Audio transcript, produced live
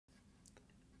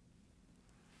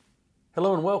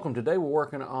Hello and welcome. Today we're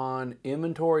working on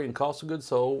inventory and cost of goods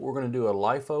sold. We're going to do a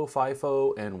Lifo,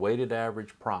 Fifo, and weighted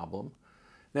average problem.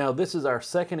 Now this is our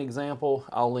second example.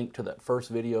 I'll link to that first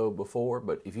video before,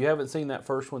 but if you haven't seen that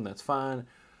first one, that's fine.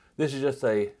 This is just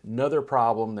another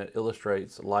problem that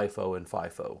illustrates Lifo and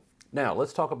Fifo. Now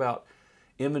let's talk about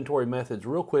inventory methods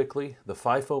real quickly. The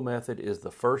Fifo method is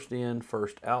the first in,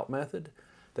 first out method.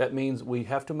 That means we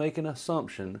have to make an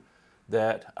assumption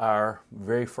that our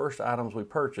very first items we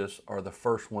purchase are the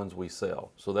first ones we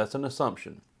sell. So that's an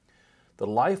assumption. The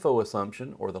Lifo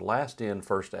assumption, or the last in,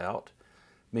 first out,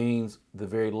 means the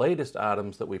very latest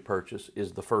items that we purchase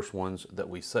is the first ones that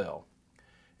we sell.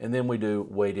 And then we do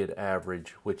weighted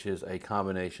average, which is a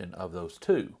combination of those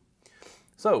two.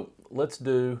 So let's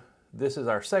do, this is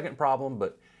our second problem,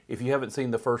 but if you haven't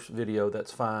seen the first video,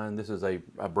 that's fine. This is a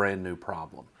brand new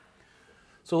problem.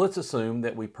 So let's assume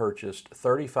that we purchased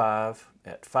 35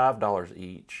 at $5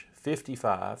 each,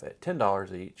 55 at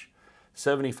 $10 each,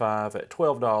 75 at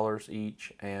 $12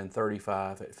 each, and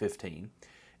 35 at $15.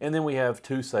 And then we have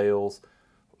two sales.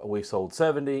 We sold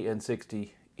 70 and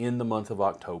 60 in the month of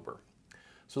October.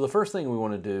 So the first thing we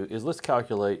want to do is let's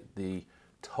calculate the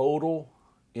total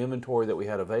inventory that we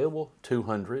had available,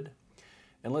 200,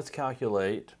 and let's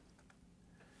calculate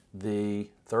the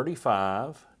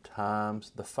 35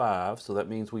 times the 5, so that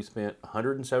means we spent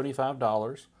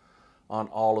 $175 on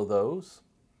all of those,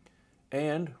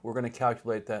 and we're going to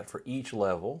calculate that for each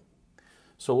level.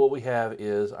 So what we have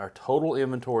is our total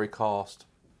inventory cost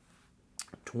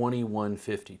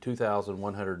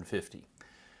 $2,150,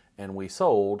 and we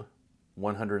sold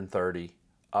 130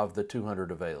 of the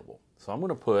 200 available. So I'm going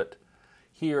to put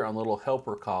here on the little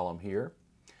helper column here,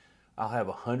 I'll have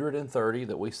 130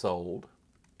 that we sold.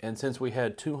 And since we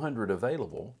had 200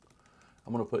 available,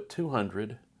 I'm going to put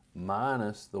 200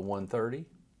 minus the 130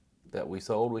 that we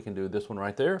sold. We can do this one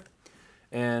right there.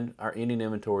 And our ending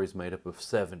inventory is made up of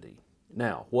 70.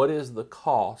 Now, what is the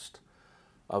cost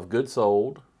of goods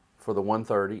sold for the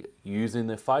 130 using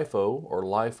the Fifo or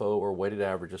Lifo or weighted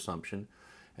average assumption?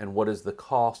 And what is the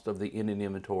cost of the ending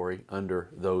inventory under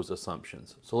those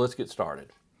assumptions? So let's get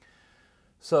started.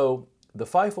 So the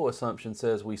Fifo assumption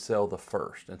says we sell the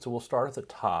first, and so we'll start at the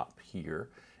top here,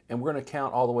 and we're going to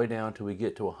count all the way down till we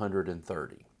get to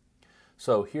 130.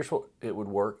 So here's what it would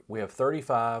work. We have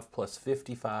 35 plus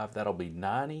 55, that'll be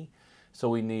 90, so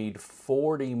we need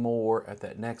 40 more at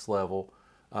that next level,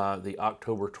 the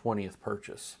October 20th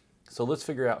purchase. So let's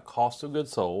figure out cost of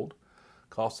goods sold.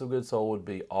 Cost of goods sold would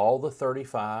be all the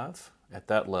 35 at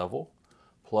that level,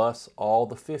 plus all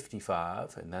the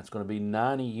 55, and that's going to be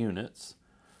 90 units,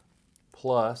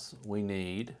 plus we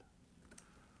need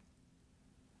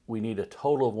a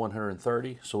total of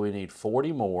 130, so we need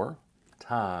 40 more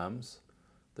times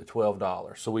the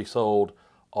 $12. So we sold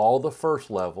all the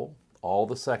first level, all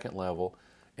the second level,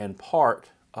 and part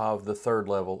of the third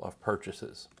level of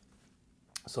purchases.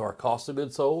 So our cost of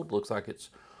goods sold looks like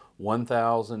it's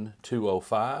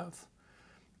 $1,205,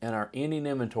 and our ending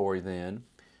inventory then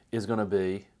is going to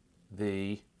be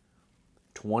the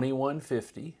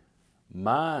 $2,150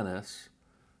 minus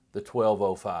the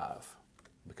 $1,205,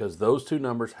 because those two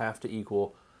numbers have to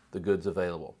equal the goods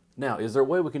available. Now, is there a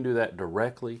way we can do that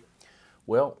directly?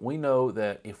 Well, we know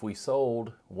that if we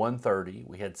sold 130,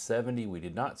 we had 70 we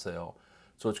did not sell,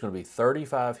 so it's going to be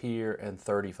 35 here and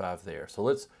 35 there. So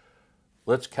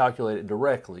let's calculate it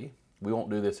directly. We won't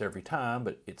do this every time,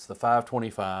 but it's the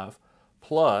 525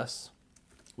 plus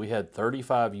we had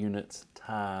 35 units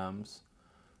times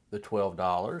the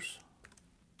 $12,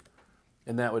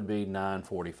 and that would be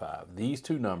 945. These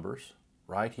two numbers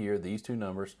right here, these two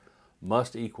numbers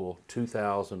must equal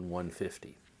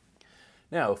 2,150.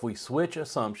 Now, if we switch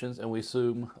assumptions and we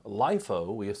assume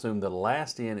Lifo, we assume the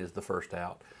last in is the first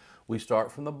out. We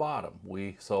start from the bottom.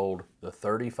 We sold the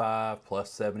 35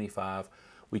 plus 75.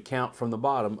 We count from the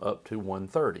bottom up to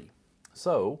 130.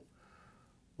 So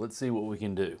let's see what we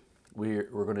can do. We're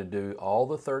going to do all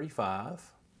the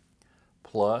 35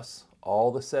 plus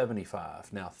all the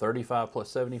 75. Now 35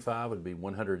 plus 75 would be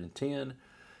 110,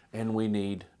 and we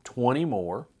need 20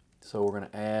 more. So we're going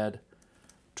to add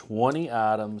 20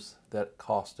 items that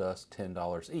cost us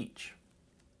 $10 each.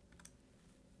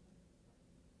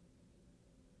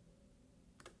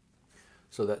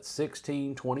 So that's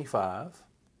 $16.25.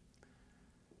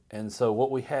 And so what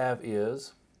we have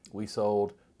is we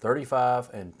sold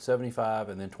 35 and 75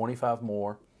 and then 25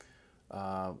 more,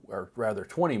 or rather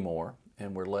 20 more,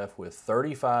 and we're left with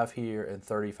 35 here and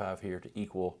 35 here to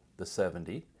equal the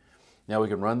 70. Now we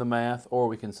can run the math, or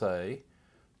we can say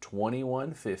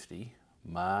 2150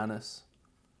 minus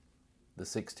the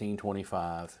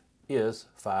 1625 is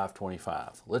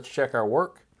 525. Let's check our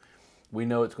work. we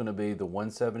know it's going to be the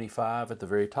 175 at the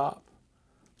very top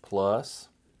plus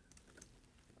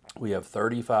we have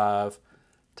 35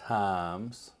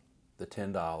 times the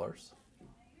 $10.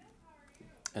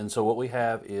 And so what we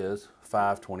have is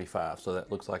 525. So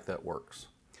that looks like that works.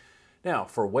 Now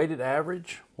for weighted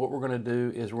average, what we're going to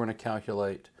do is we're going to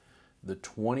calculate the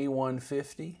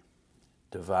 2150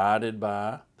 divided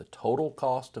by the total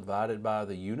cost divided by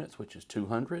the units, which is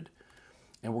 200.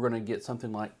 And we're going to get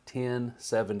something like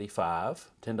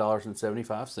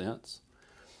 $10.75.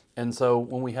 And so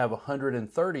when we have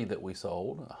 130 that we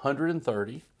sold,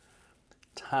 130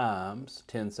 times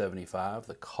 1075,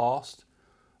 the cost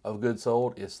of goods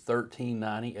sold is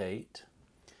 $13.98.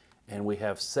 And we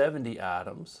have 70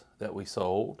 items that we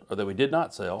sold, or that we did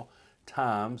not sell,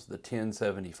 times the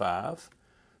 1075.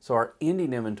 So our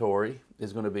ending inventory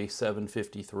is going to be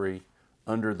 $753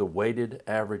 under the weighted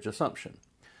average assumption.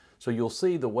 So you'll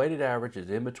see the weighted average is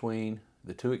in between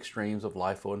the two extremes of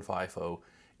Lifo and Fifo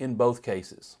in both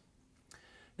cases.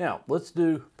 Now, let's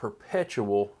do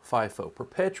perpetual Fifo.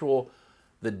 Perpetual,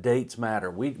 the dates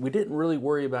matter. We didn't really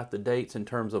worry about the dates in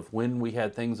terms of when we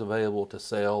had things available to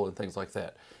sell and things like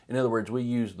that. In other words, we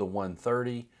used the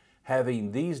 130.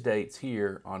 Having these dates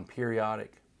here on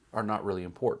periodic are not really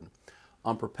important.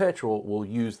 On perpetual, we'll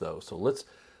use those. So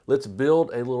let's build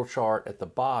a little chart at the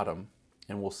bottom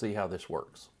and we'll see how this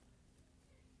works.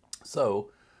 So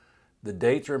the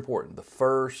dates are important. The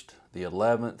 1st, the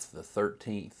 11th, the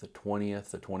 13th, the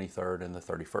 20th, the 23rd, and the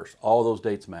 31st. All those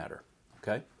dates matter,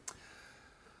 okay?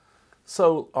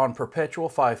 So on perpetual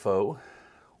Fifo,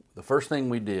 the first thing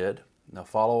we did, now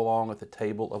follow along with the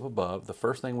table of above, the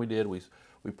first thing we did was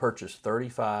we purchased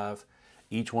 35.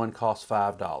 Each one costs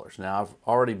 $5. Now I've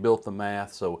already built the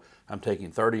math, so I'm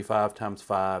taking 35 times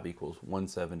 5 equals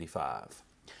 175.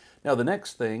 Now the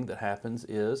next thing that happens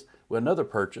is with another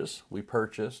purchase, we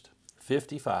purchased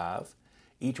 55.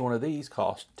 Each one of these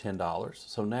cost $10.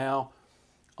 So now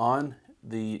on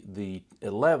the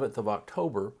 11th of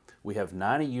October, we have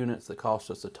 90 units that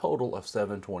cost us a total of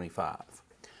 $725.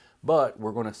 But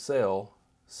we're going to sell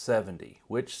 70.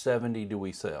 Which 70 do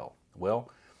we sell? Well,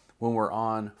 when we're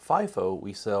on Fifo,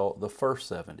 we sell the first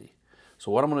 70.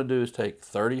 So what I'm going to do is take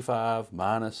 35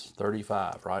 minus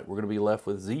 35, right? We're going to be left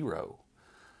with 0.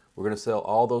 We're going to sell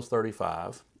all those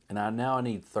 35, and now I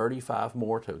need 35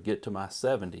 more to get to my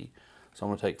 70. So I'm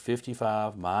going to take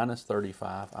 55 minus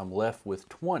 35. I'm left with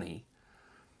 20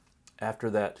 after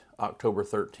that October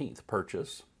 13th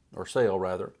purchase, or sale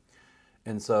rather.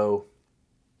 And so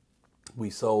we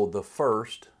sold the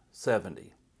first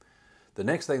 70. The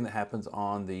next thing that happens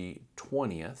on the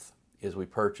 20th is we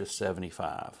purchase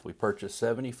 75. We purchased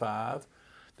 75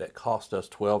 that cost us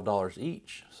 $12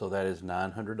 each, so that is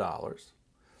 $900.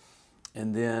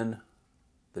 And then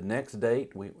the next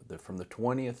date, from the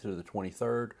 20th to the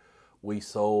 23rd, we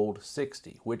sold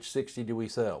 60. Which 60 do we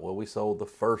sell? Well, we sold the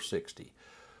first 60.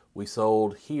 We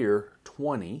sold here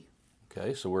 20,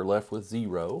 okay, so we're left with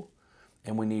 0,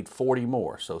 and we need 40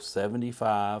 more. So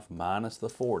 75 minus the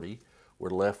 40, we're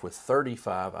left with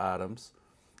 35 items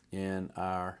in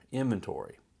our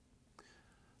inventory.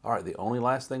 All right, the only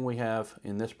last thing we have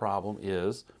in this problem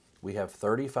is we have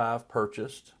 35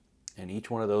 purchased, and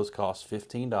each one of those costs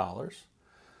 $15.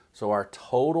 So our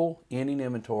total ending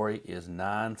inventory is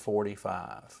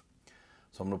 $945.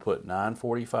 So I'm going to put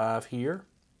 $945 here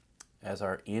as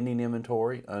our ending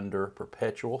inventory under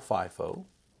perpetual Fifo.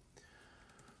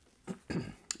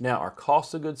 Now our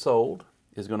cost of goods sold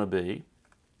is going to be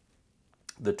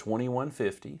the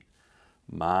 2150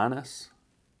 minus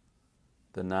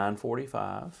the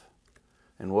 945,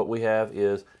 and what we have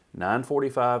is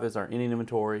 945 is our ending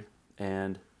inventory,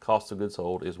 and cost of goods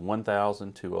sold is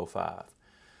 1,205.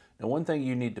 Now one thing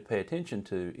you need to pay attention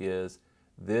to is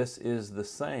this is the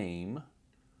same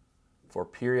for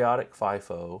periodic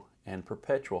Fifo and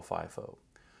perpetual Fifo.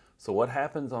 So what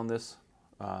happens on this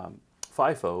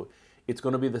Fifo, it's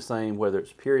going to be the same whether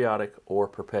it's periodic or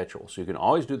perpetual. So you can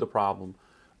always do the problem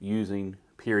using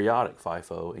periodic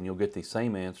Fifo and you'll get the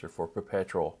same answer for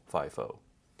perpetual Fifo.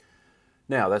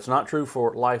 Now that's not true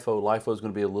for Lifo. Lifo is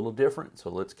going to be a little different, so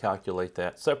let's calculate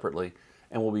that separately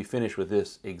and we'll be finished with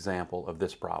this example of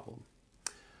this problem.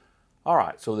 All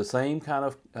right, so the same kind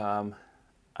of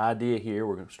idea here.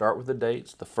 We're going to start with the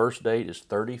dates. The first date is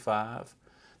 35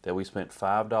 that we spent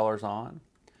 $5 on.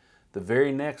 The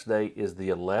very next date is the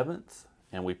 11th,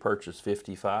 and we purchased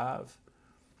 55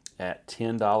 at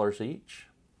 $10 each.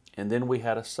 And then we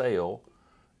had a sale.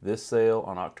 This sale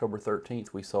on October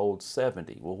 13th, we sold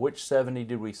 70. Well, which 70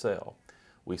 did we sell?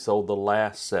 We sold the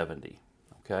last 70,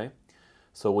 okay?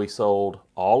 So we sold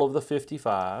all of the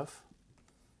 55,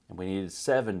 and we needed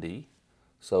 70.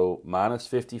 So minus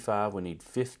 55, we need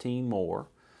 15 more.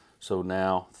 So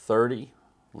now 30,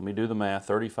 let me do the math,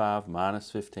 35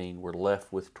 minus 15, we're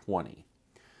left with 20.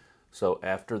 So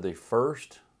after the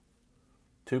first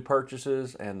two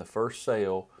purchases and the first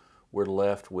sale, we're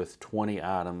left with 20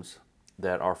 items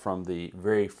that are from the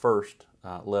very first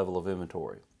level of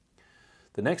inventory.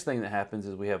 The next thing that happens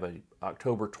is we have a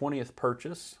October 20th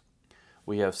purchase.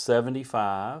 We have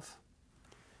 75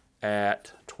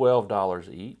 at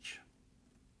 $12 each.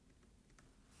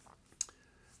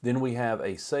 Then we have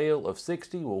a sale of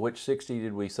 60. Well, which 60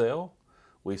 did we sell?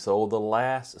 We sold the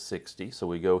last 60. So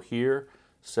we go here,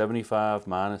 75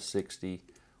 minus 60,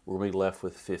 we're going to be left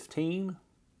with 15.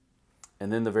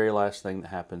 And then the very last thing that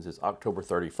happens is October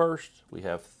 31st, we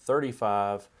have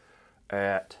 35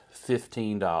 at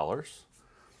 $15.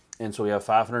 And so we have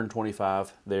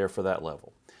 525 there for that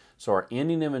level. So our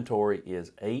ending inventory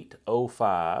is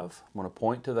 805. I'm going to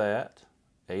point to that,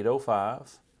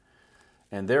 805.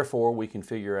 And therefore, we can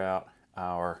figure out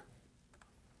our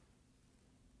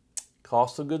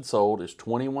cost of goods sold is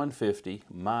 $21.50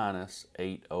 minus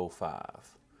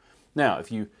 805. Now,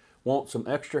 if you want some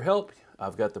extra help,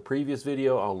 I've got the previous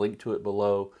video. I'll link to it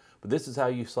below. But this is how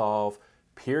you solve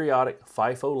periodic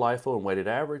FIFO, LIFO, and weighted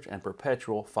average, and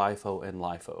perpetual FIFO and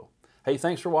LIFO. Hey,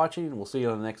 thanks for watching, and we'll see you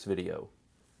on the next video.